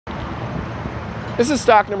This is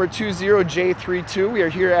stock number 20J32. We are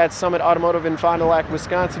here at Summit Automotive in Fond du Lac,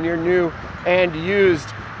 Wisconsin, your new and used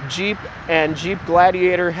Jeep and Jeep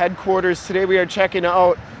Gladiator headquarters. Today we are checking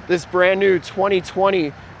out this brand new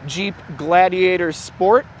 2020 Jeep Gladiator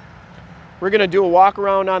Sport. We're gonna do a walk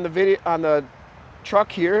around on the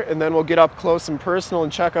truck here, and then we'll get up close and personal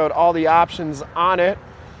and check out all the options on it.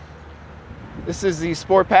 This is the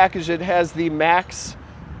Sport package. It has the Max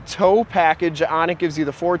tow package on it, gives you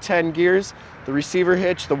the 410 gears, the receiver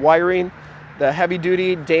hitch, the wiring, the heavy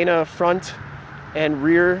duty Dana front and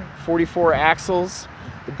rear 44 axles,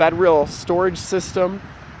 the bed rail storage system,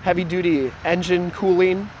 heavy duty engine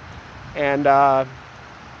cooling, and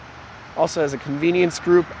also has a convenience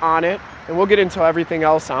group on it. And we'll get into everything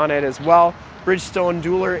else on it as well. Bridgestone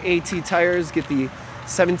Dueler AT tires, get the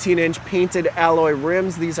 17-inch painted alloy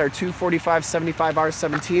rims. These are 245/75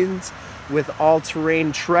 R17s with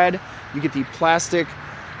all-terrain tread. You get the plastic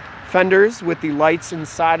fenders with the lights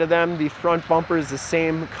inside of them. The front bumper is the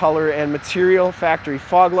same color and material. Factory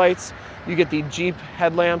fog lights. You get the Jeep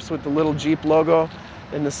headlamps with the little Jeep logo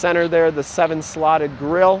in the center there. The 7-slotted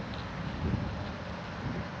grille.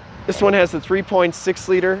 This one has the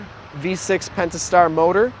 3.6-liter V6 Pentastar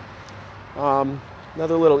motor.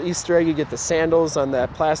 Another little Easter egg, you get the sandals on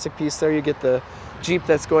that plastic piece there. You get the Jeep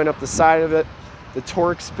that's going up the side of it. The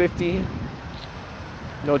Torx 50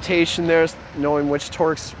 notation there, knowing which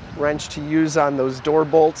Torx wrench to use on those door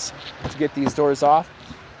bolts to get these doors off.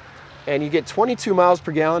 And you get 22 miles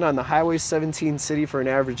per gallon on the Highway 17 city for an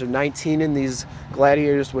average of 19 in these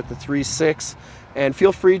Gladiators with the 3.6. And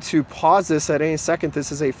feel free to pause this at any second.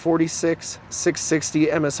 This is a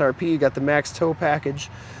 $46,660 MSRP. You got the Max tow package,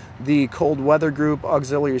 the cold weather group,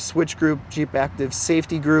 auxiliary switch group, Jeep active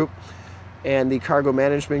safety group, and the cargo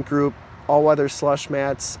management group, all-weather slush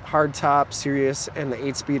mats, hard top, Sirius, and the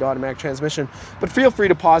 8-speed automatic transmission. But feel free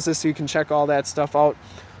to pause this so you can check all that stuff out.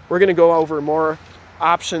 We're going to go over more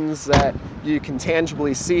options that you can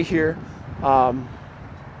tangibly see here.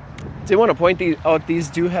 Did want to point out, these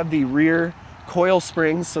do have the rear coil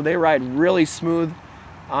springs, so they ride really smooth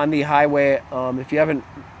on the highway. If you haven't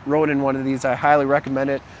rode in one of these, I highly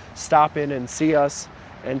recommend it. Stop in and see us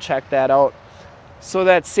and check that out. So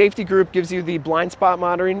that safety group gives you the blind spot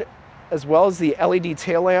monitoring, as well as the LED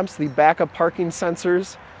tail lamps, the backup parking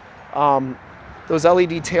sensors. Those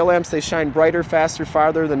LED tail lamps, they shine brighter, faster,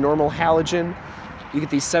 farther than normal halogen. You get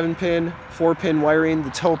the 7-pin, 4-pin wiring, the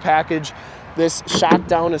tow package. This shock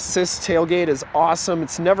down assist tailgate is awesome.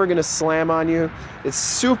 It's never gonna slam on you. It's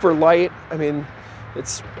super light. I mean,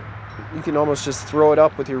 you can almost just throw it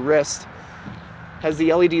up with your wrist. Has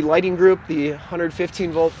the LED lighting group, the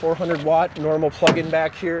 115 volt, 400 watt normal plug-in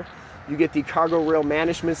back here. You get the cargo rail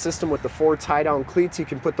management system with the 4 tie-down cleats. You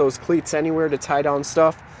can put those cleats anywhere to tie down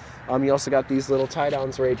stuff. You also got these little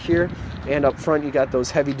tie-downs right here. And up front, you got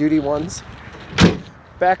those heavy-duty ones.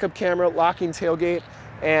 Backup camera, locking tailgate.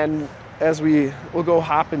 And as we'll go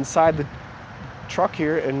hop inside the truck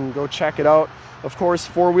here and go check it out. Of course,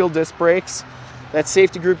 4-wheel disc brakes. That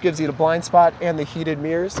safety group gives you the blind spot and the heated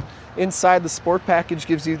mirrors. Inside, the Sport package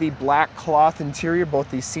gives you the black cloth interior. Both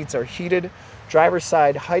these seats are heated. Driver's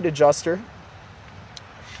side height adjuster.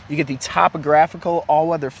 You get the topographical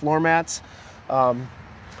all-weather floor mats.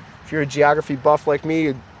 If you're a geography buff like me,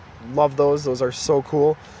 you'd love those. Those are so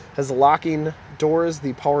cool. Has the locking doors,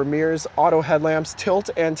 the power mirrors, auto headlamps, tilt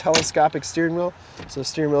and telescopic steering wheel. So the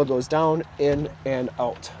steering wheel goes down, in, and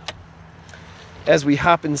out. As we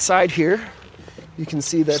hop inside here, you can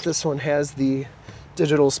see that this one has the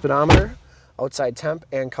digital speedometer, outside temp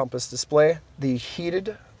and compass display, the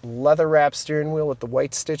heated leather wrap steering wheel with the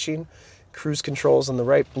white stitching, cruise controls on the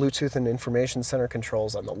right, Bluetooth and information center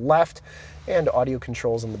controls on the left, and audio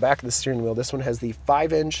controls on the back of the steering wheel. This one has the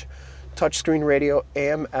 5-inch touchscreen radio,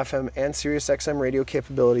 AM, FM, and Sirius XM radio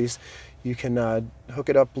capabilities. You can hook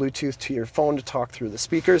it up Bluetooth to your phone to talk through the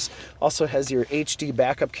speakers. Also has your HD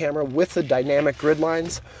backup camera with the dynamic grid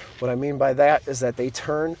lines. What I mean by that is that they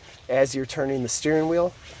turn as you're turning the steering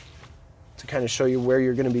wheel to kind of show you where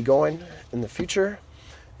you're going to be going in the future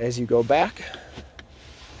as you go back.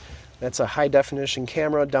 That's a high definition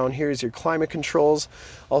camera. Down here is your climate controls,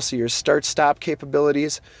 also your start-stop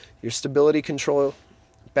capabilities, your stability control,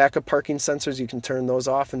 backup parking sensors, you can turn those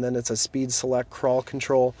off, and then it's a speed select crawl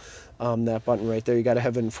control, that button right there. You got to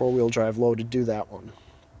have it in 4-wheel drive low to do that one.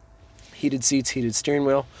 Heated seats, heated steering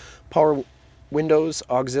wheel, power windows,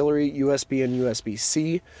 auxiliary, USB and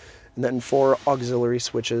USB-C, and then 4 auxiliary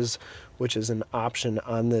switches, which is an option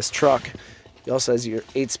on this truck. It also has your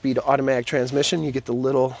 8-speed automatic transmission. You get the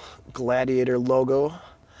little Gladiator logo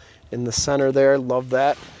in the center there. Love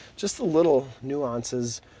that. Just the little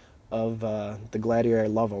nuances of the Gladiator, I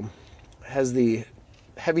love them. has the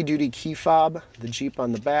heavy duty key fob, the Jeep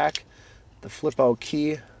on the back, the flip out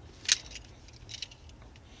key,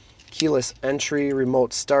 keyless entry,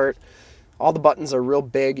 remote start. All the buttons are real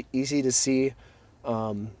big, easy to see.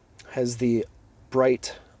 Has the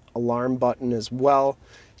bright alarm button as well,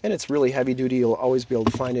 and it's really heavy duty. You'll always be able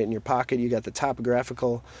to find it in your pocket. You got the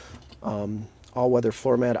topographical all-weather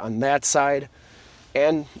floor mat on that side.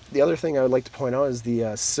 And the other thing I would like to point out is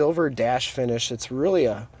the silver dash finish. It's really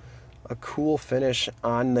a cool finish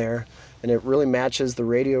on there, and it really matches the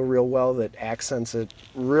radio real well. That accents it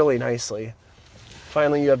really nicely.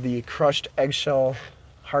 Finally, you have the crushed eggshell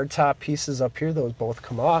hardtop pieces up here. Those both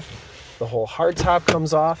come off. The whole hardtop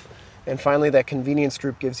comes off. And finally, that convenience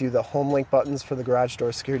group gives you the home link buttons for the garage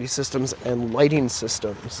door security systems and lighting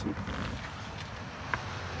systems.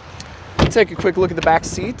 Take a quick look at the back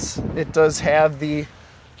seats. It does have the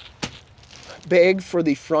bag for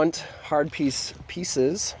the front hard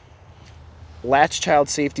pieces. Latch child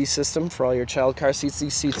safety system for all your child car seats.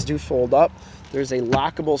 These seats do fold up. There's a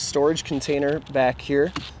lockable storage container back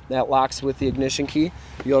here that locks with the ignition key.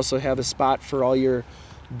 You also have a spot for all your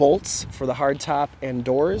bolts for the hardtop and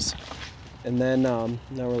doors. And then, not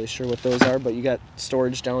really sure what those are, but you got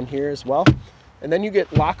storage down here as well. And then you get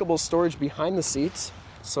lockable storage behind the seats.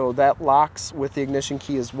 So that locks with the ignition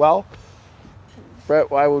key as well.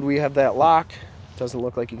 Brett, why would we have that lock? Doesn't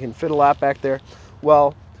look like you can fit a lot back there.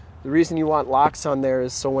 Well, the reason you want locks on there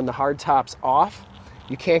is so when the hardtop's off,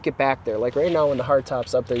 you can't get back there. Like right now when the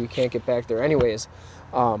hardtop's up there, you can't get back there anyways.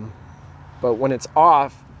 But when it's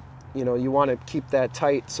off, you know, you want to keep that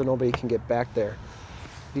tight so nobody can get back there.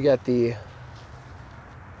 You got the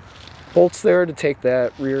bolts there to take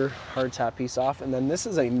that rear hardtop piece off. And then this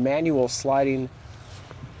is a manual sliding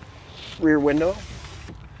rear window.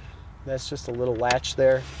 That's just a little latch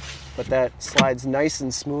there, but that slides nice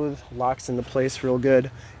and smooth, locks into place real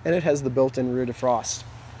good, and it has the built-in rear defrost.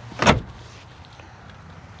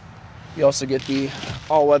 You also get the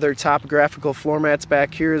all-weather topographical floor mats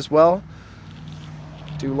back here as well.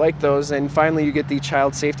 Do like those. And finally, you get the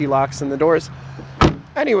child safety locks in the doors.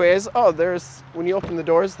 Anyways, oh, there's, when you open the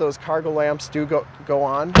doors, those cargo lamps do go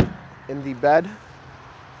on in the bed.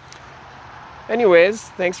 Anyways,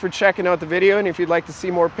 thanks for checking out the video, and if you'd like to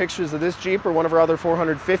see more pictures of this Jeep or one of our other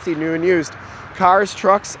 450 new and used cars,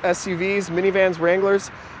 trucks, SUVs, minivans, Wranglers,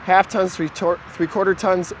 half tons, three-quarter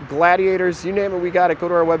tons, Gladiators, you name it, we got it. Go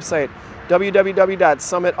to our website,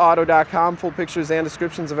 www.summitauto.com. Full pictures and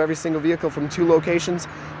descriptions of every single vehicle from 2 locations,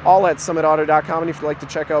 all at summitauto.com. And if you'd like to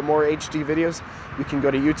check out more HD videos, you can go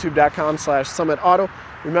to youtube.com/summitauto.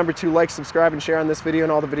 Remember to like, subscribe, and share on this video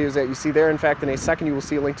and all the videos that you see there. In fact, in a second, you will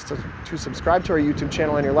see a link to subscribe to our YouTube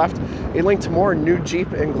channel on your left, a link to more new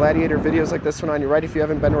Jeep and Gladiator videos like this one on your right. If you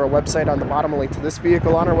haven't been to our website, on the bottom, a link to this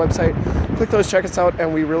vehicle on our website. Click those, check us out,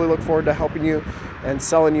 and we really look forward to helping you and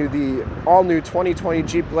selling you the all-new 2020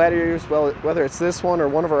 Jeep Gladiators, well, whether it's this one or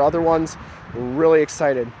one of our other ones. We're really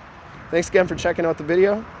excited. Thanks again for checking out the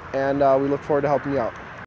video, and we look forward to helping you out.